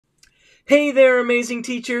Hey there, amazing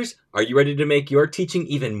teachers! Are you ready to make your teaching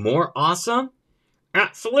even more awesome?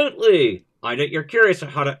 Absolutely! I bet you're curious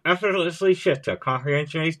how to effortlessly shift to a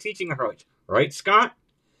comprehension-based teaching approach, right, Scott?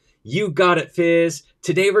 You got it, Fizz!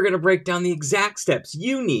 Today we're going to break down the exact steps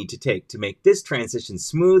you need to take to make this transition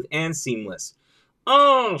smooth and seamless.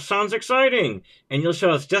 Oh, sounds exciting! And you'll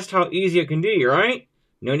show us just how easy it can be, right?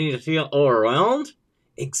 No need to feel overwhelmed?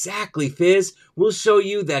 Exactly, Fizz. We'll show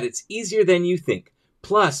you that it's easier than you think.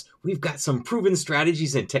 Plus, we've got some proven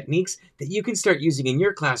strategies and techniques that you can start using in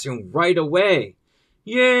your classroom right away.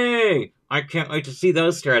 Yay! I can't wait to see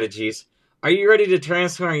those strategies. Are you ready to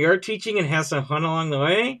transform your teaching and have some fun along the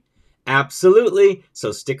way? Absolutely!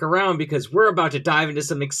 So stick around because we're about to dive into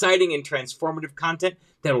some exciting and transformative content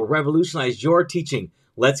that will revolutionize your teaching.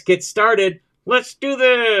 Let's get started. Let's do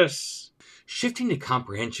this! Shifting to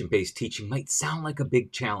comprehension-based teaching might sound like a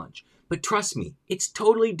big challenge, but trust me, it's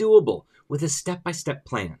totally doable with a step-by-step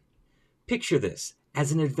plan. Picture this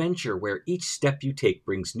as an adventure where each step you take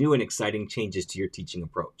brings new and exciting changes to your teaching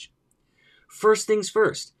approach. First things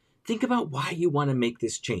first, think about why you want to make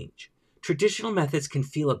this change. Traditional methods can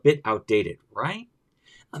feel a bit outdated, right?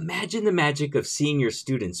 Imagine the magic of seeing your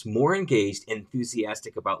students more engaged and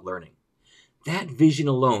enthusiastic about learning. That vision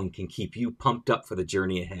alone can keep you pumped up for the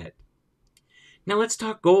journey ahead. Now let's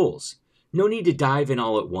talk goals. No need to dive in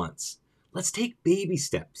all at once. Let's take baby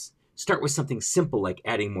steps. Start with something simple like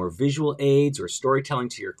adding more visual aids or storytelling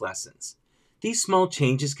to your lessons. These small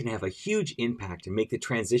changes can have a huge impact and make the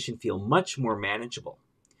transition feel much more manageable.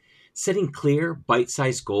 Setting clear,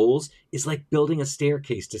 bite-sized goals is like building a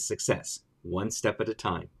staircase to success, one step at a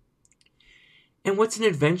time. And what's an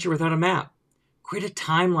adventure without a map? Create a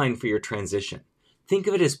timeline for your transition. Think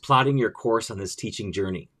of it as plotting your course on this teaching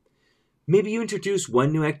journey. Maybe you introduce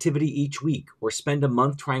one new activity each week or spend a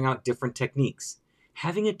month trying out different techniques.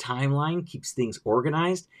 Having a timeline keeps things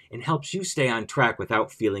organized and helps you stay on track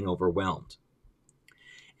without feeling overwhelmed.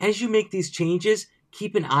 As you make these changes,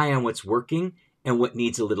 keep an eye on what's working and what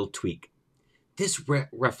needs a little tweak. This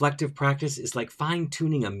reflective practice is like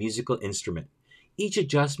fine-tuning a musical instrument. Each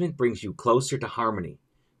adjustment brings you closer to harmony.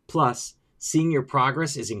 Plus, seeing your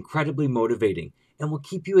progress is incredibly motivating and will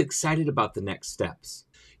keep you excited about the next steps.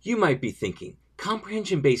 You might be thinking,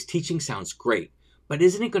 comprehension-based teaching sounds great, but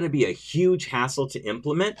isn't it going to be a huge hassle to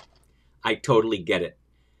implement? I totally get it.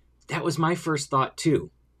 That was my first thought too.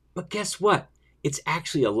 But guess what? It's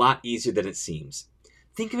actually a lot easier than it seems.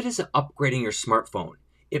 Think of it as upgrading your smartphone.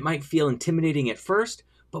 It might feel intimidating at first,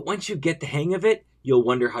 but once you get the hang of it, you'll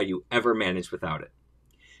wonder how you ever managed without it.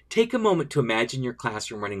 Take a moment to imagine your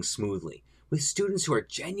classroom running smoothly, with students who are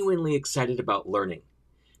genuinely excited about learning.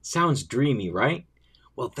 Sounds dreamy, right?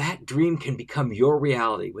 Well, that dream can become your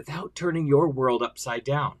reality without turning your world upside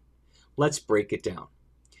down. Let's break it down.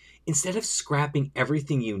 Instead of scrapping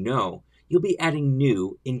everything you know, you'll be adding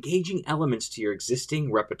new, engaging elements to your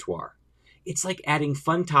existing repertoire. It's like adding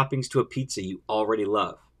fun toppings to a pizza you already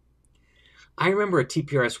love. I remember a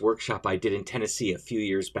TPRS workshop I did in Tennessee a few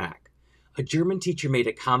years back. A German teacher made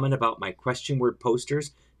a comment about my question word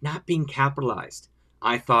posters not being capitalized.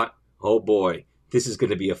 I thought, oh boy, this is going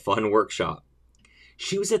to be a fun workshop.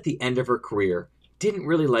 She was at the end of her career, didn't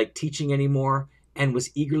really like teaching anymore, and was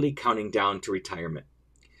eagerly counting down to retirement.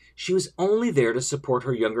 She was only there to support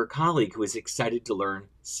her younger colleague who was excited to learn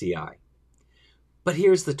CI. But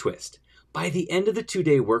here's the twist. By the end of the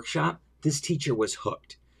 2-day workshop, this teacher was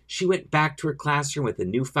hooked. She went back to her classroom with a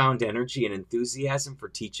newfound energy and enthusiasm for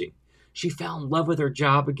teaching. She fell in love with her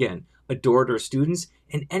job again, adored her students,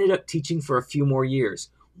 and ended up teaching for a few more years,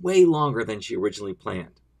 way longer than she originally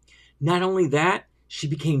planned. Not only that, she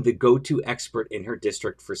became the go-to expert in her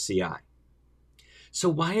district for CI. So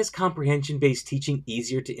why is comprehension-based teaching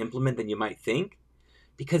easier to implement than you might think?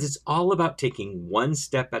 Because it's all about taking one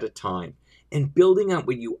step at a time and building on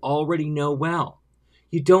what you already know well.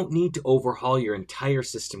 You don't need to overhaul your entire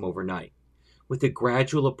system overnight. With a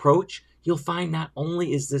gradual approach, you'll find not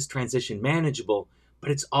only is this transition manageable,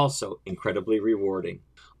 but it's also incredibly rewarding.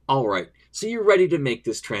 All right, so you're ready to make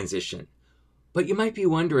this transition. But you might be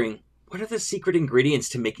wondering, what are the secret ingredients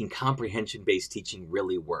to making comprehension-based teaching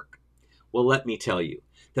really work? Well, let me tell you.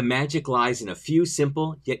 The magic lies in a few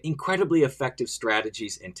simple yet incredibly effective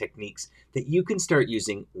strategies and techniques that you can start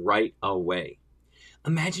using right away.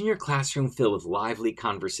 Imagine your classroom filled with lively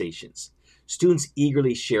conversations, students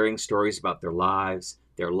eagerly sharing stories about their lives,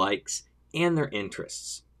 their likes, and their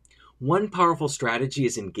interests. One powerful strategy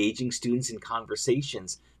is engaging students in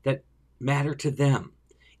conversations that matter to them.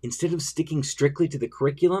 Instead of sticking strictly to the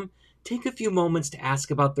curriculum, take a few moments to ask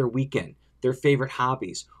about their weekend, their favorite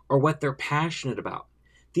hobbies, or what they're passionate about.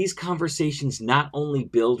 These conversations not only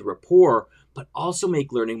build rapport, but also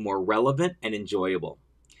make learning more relevant and enjoyable.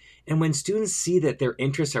 And when students see that their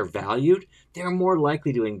interests are valued, they are more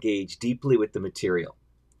likely to engage deeply with the material.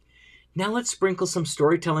 Now let's sprinkle some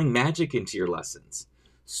storytelling magic into your lessons.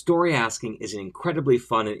 Story asking is an incredibly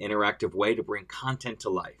fun and interactive way to bring content to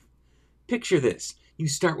life. Picture this. You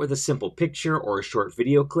start with a simple picture or a short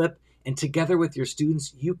video clip, and together with your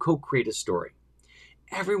students, you co-create a story.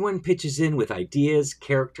 Everyone pitches in with ideas,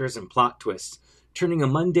 characters, and plot twists, turning a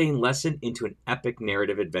mundane lesson into an epic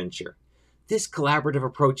narrative adventure. This collaborative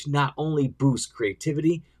approach not only boosts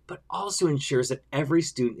creativity, but also ensures that every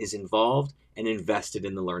student is involved and invested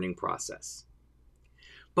in the learning process.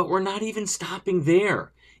 But we're not even stopping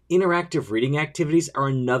there. Interactive reading activities are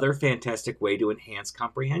another fantastic way to enhance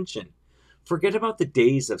comprehension. Forget about the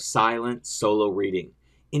days of silent, solo reading.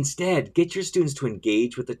 Instead, get your students to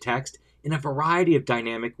engage with the text in a variety of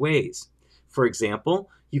dynamic ways. For example,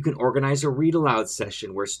 you can organize a read aloud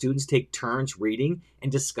session where students take turns reading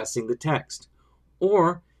and discussing the text.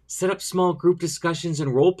 Or set up small group discussions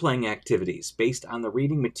and role-playing activities based on the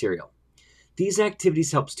reading material. These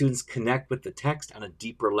activities help students connect with the text on a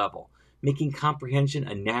deeper level, making comprehension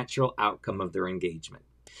a natural outcome of their engagement.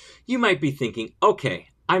 You might be thinking, okay,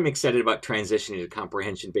 I'm excited about transitioning to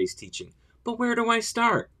comprehension-based teaching, but where do I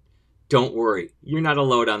start? Don't worry, you're not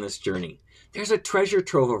alone on this journey. There's a treasure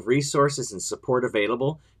trove of resources and support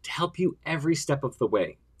available to help you every step of the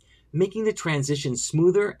way, making the transition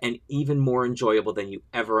smoother and even more enjoyable than you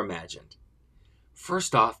ever imagined.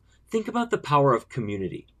 First off, think about the power of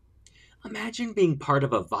community. Imagine being part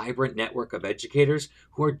of a vibrant network of educators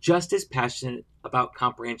who are just as passionate about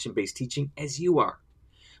comprehension-based teaching as you are.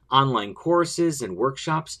 Online courses and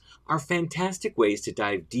workshops are fantastic ways to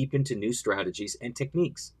dive deep into new strategies and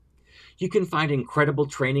techniques. You can find incredible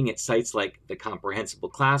training at sites like the Comprehensible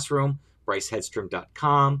Classroom,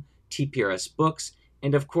 brycehedstrom.com, TPRS books,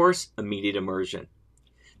 and of course, Immediate Immersion.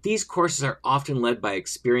 These courses are often led by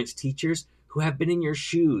experienced teachers who have been in your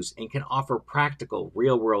shoes and can offer practical,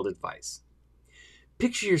 real-world advice.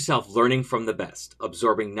 Picture yourself learning from the best,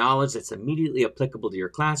 absorbing knowledge that's immediately applicable to your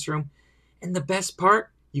classroom, and the best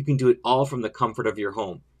part, you can do it all from the comfort of your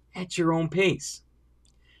home, at your own pace.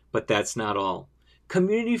 But that's not all.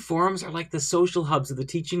 Community forums are like the social hubs of the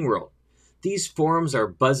teaching world. These forums are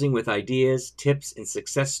buzzing with ideas, tips, and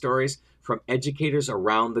success stories from educators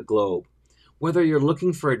around the globe. Whether you're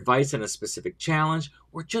looking for advice on a specific challenge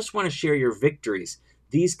or just want to share your victories,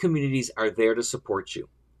 these communities are there to support you.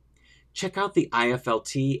 Check out the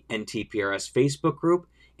IFLT and TPRS Facebook group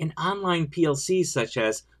and online PLCs such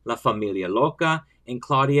as La Familia Loca and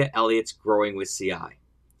Claudia Elliott's Growing with CI.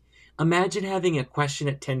 Imagine having a question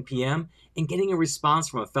at 10 p.m. and getting a response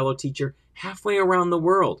from a fellow teacher halfway around the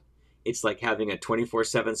world. It's like having a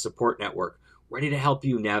 24/7 support network ready to help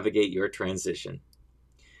you navigate your transition.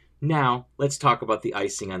 Now, let's talk about the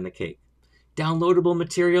icing on the cake. Downloadable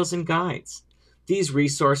materials and guides. These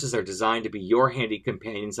resources are designed to be your handy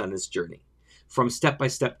companions on this journey. From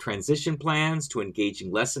step-by-step transition plans to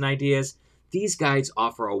engaging lesson ideas, these guides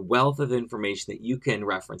offer a wealth of information that you can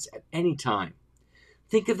reference at any time.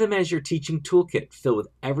 Think of them as your teaching toolkit filled with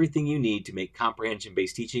everything you need to make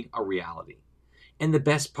comprehension-based teaching a reality. And the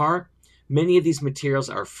best part, many of these materials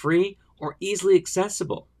are free or easily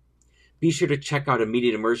accessible. Be sure to check out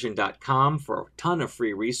immediateimmersion.com for a ton of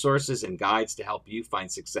free resources and guides to help you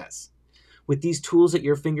find success. With these tools at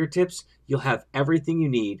your fingertips, you'll have everything you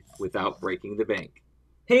need without breaking the bank.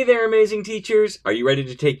 Hey there, amazing teachers! Are you ready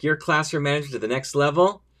to take your classroom management to the next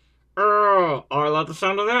level? Oh, I love the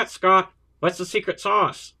sound of that, Scott. What's the secret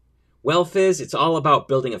sauce? Well, Fizz, it's all about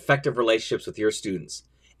building effective relationships with your students.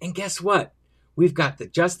 And guess what? We've got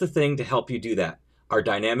just the thing to help you do that, our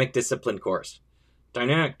Dynamic Discipline course.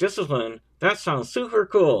 Dynamic Discipline? That sounds super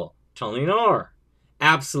cool. Tell me more.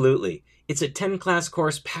 Absolutely. It's a 10-class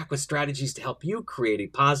course packed with strategies to help you create a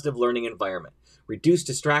positive learning environment, reduce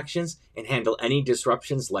distractions, and handle any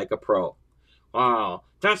disruptions like a pro. Wow,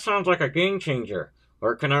 that sounds like a game changer.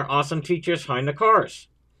 Where can our awesome teachers find the course?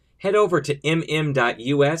 Head over to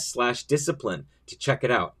mm.us/discipline to check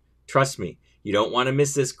it out. Trust me, you don't want to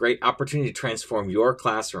miss this great opportunity to transform your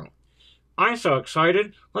classroom. I'm so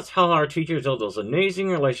excited. Let's help our teachers build those amazing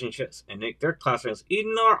relationships and make their classrooms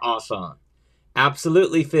even more awesome.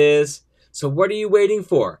 Absolutely, Fizz. So what are you waiting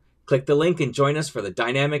for? Click the link and join us for the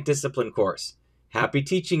Dynamic Discipline course. Happy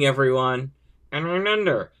teaching, everyone. And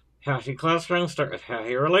remember, happy classrooms start with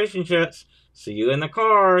happy relationships. See you in the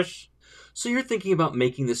course. So you're thinking about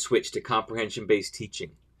making the switch to comprehension-based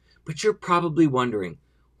teaching, but you're probably wondering,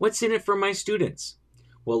 what's in it for my students?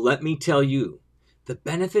 Well, let me tell you, the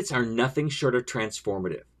benefits are nothing short of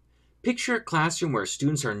transformative. Picture a classroom where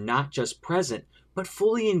students are not just present, but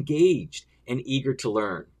fully engaged and eager to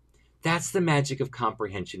learn. That's the magic of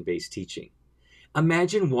comprehension-based teaching.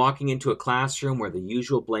 Imagine walking into a classroom where the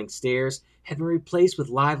usual blank stares have been replaced with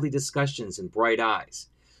lively discussions and bright eyes.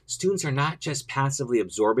 Students are not just passively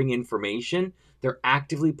absorbing information, they're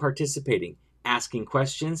actively participating, asking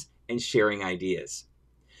questions, and sharing ideas.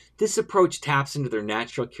 This approach taps into their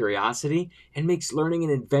natural curiosity and makes learning an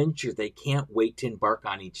adventure they can't wait to embark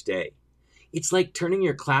on each day. It's like turning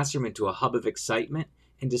your classroom into a hub of excitement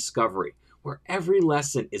and discovery, where every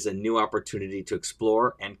lesson is a new opportunity to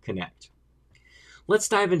explore and connect. Let's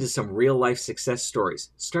dive into some real-life success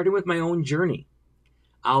stories, starting with my own journey.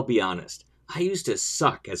 I'll be honest, I used to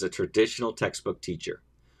suck as a traditional textbook teacher.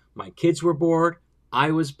 My kids were bored,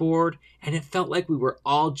 I was bored, and it felt like we were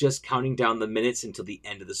all just counting down the minutes until the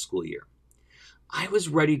end of the school year. I was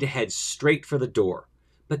ready to head straight for the door,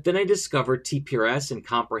 but then I discovered TPRS and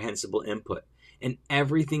comprehensible input, and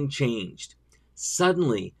everything changed.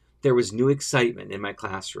 Suddenly, there was new excitement in my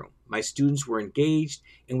classroom. My students were engaged,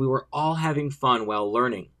 and we were all having fun while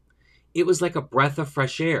learning. It was like a breath of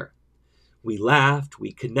fresh air. We laughed,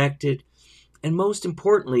 we connected, and most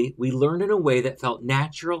importantly, we learned in a way that felt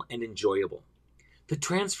natural and enjoyable. The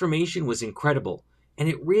transformation was incredible, and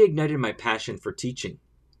it reignited my passion for teaching.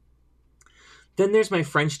 Then there's my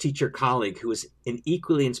French teacher colleague who was an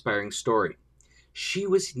equally inspiring story. She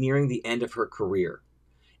was nearing the end of her career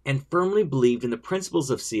and firmly believed in the principles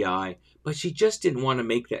of CI, but she just didn't want to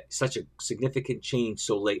make such a significant change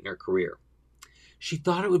so late in her career. She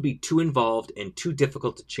thought it would be too involved and too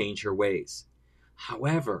difficult to change her ways.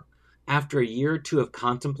 However, after a year or two of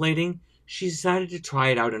contemplating, she decided to try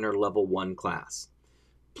it out in her level 1 class,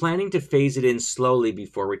 planning to phase it in slowly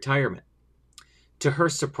before retirement. To her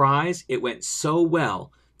surprise, it went so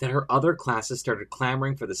well that her other classes started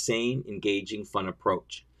clamoring for the same engaging, fun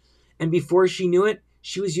approach. And before she knew it,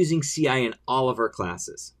 she was using CI in all of her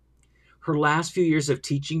classes. Her last few years of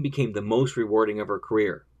teaching became the most rewarding of her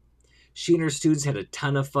career. She and her students had a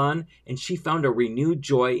ton of fun, and she found a renewed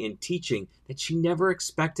joy in teaching that she never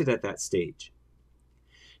expected at that stage.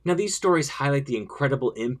 Now, these stories highlight the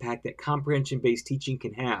incredible impact that comprehension-based teaching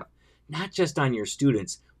can have, not just on your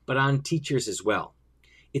students, but on teachers as well.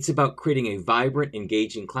 It's about creating a vibrant,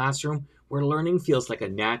 engaging classroom where learning feels like a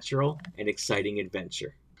natural and exciting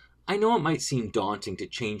adventure. I know it might seem daunting to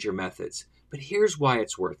change your methods, but here's why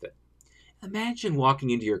it's worth it. Imagine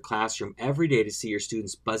walking into your classroom every day to see your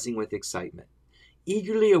students buzzing with excitement,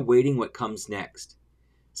 eagerly awaiting what comes next.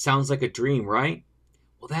 Sounds like a dream, right?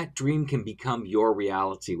 Well, that dream can become your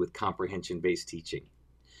reality with comprehension-based teaching.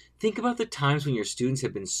 Think about the times when your students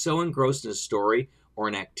have been so engrossed in a story or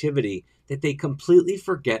an activity that they completely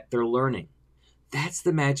forget they're learning. That's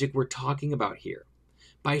the magic we're talking about here.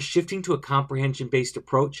 By shifting to a comprehension-based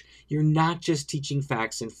approach, you're not just teaching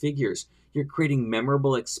facts and figures. You're creating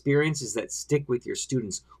memorable experiences that stick with your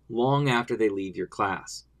students long after they leave your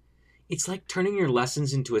class. It's like turning your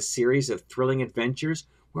lessons into a series of thrilling adventures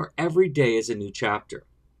where every day is a new chapter.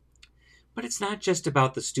 But it's not just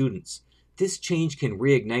about the students. This change can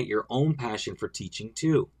reignite your own passion for teaching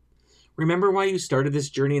too. Remember why you started this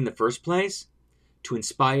journey in the first place? To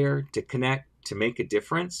inspire, to connect, to make a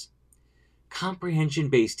difference?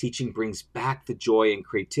 Comprehension-based teaching brings back the joy and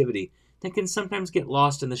creativity that can sometimes get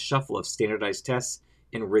lost in the shuffle of standardized tests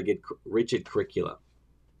and rigid curricula.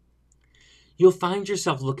 You'll find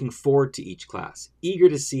yourself looking forward to each class, eager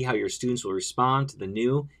to see how your students will respond to the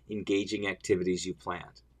new, engaging activities you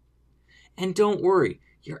planned. And don't worry,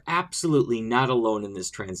 you're absolutely not alone in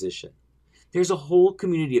this transition. There's a whole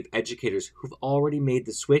community of educators who've already made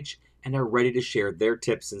the switch and are ready to share their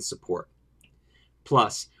tips and support.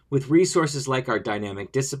 Plus, with resources like our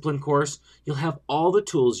Dynamic Discipline course, you'll have all the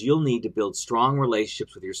tools you'll need to build strong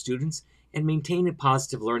relationships with your students and maintain a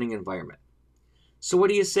positive learning environment. So what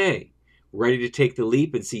do you say? Ready to take the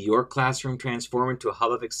leap and see your classroom transform into a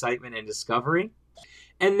hub of excitement and discovery?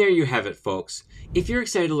 And there you have it, folks. If you're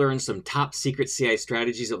excited to learn some top secret CI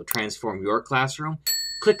strategies that will transform your classroom,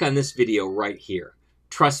 click on this video right here.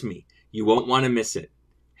 Trust me, you won't want to miss it.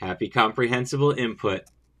 Happy comprehensible input.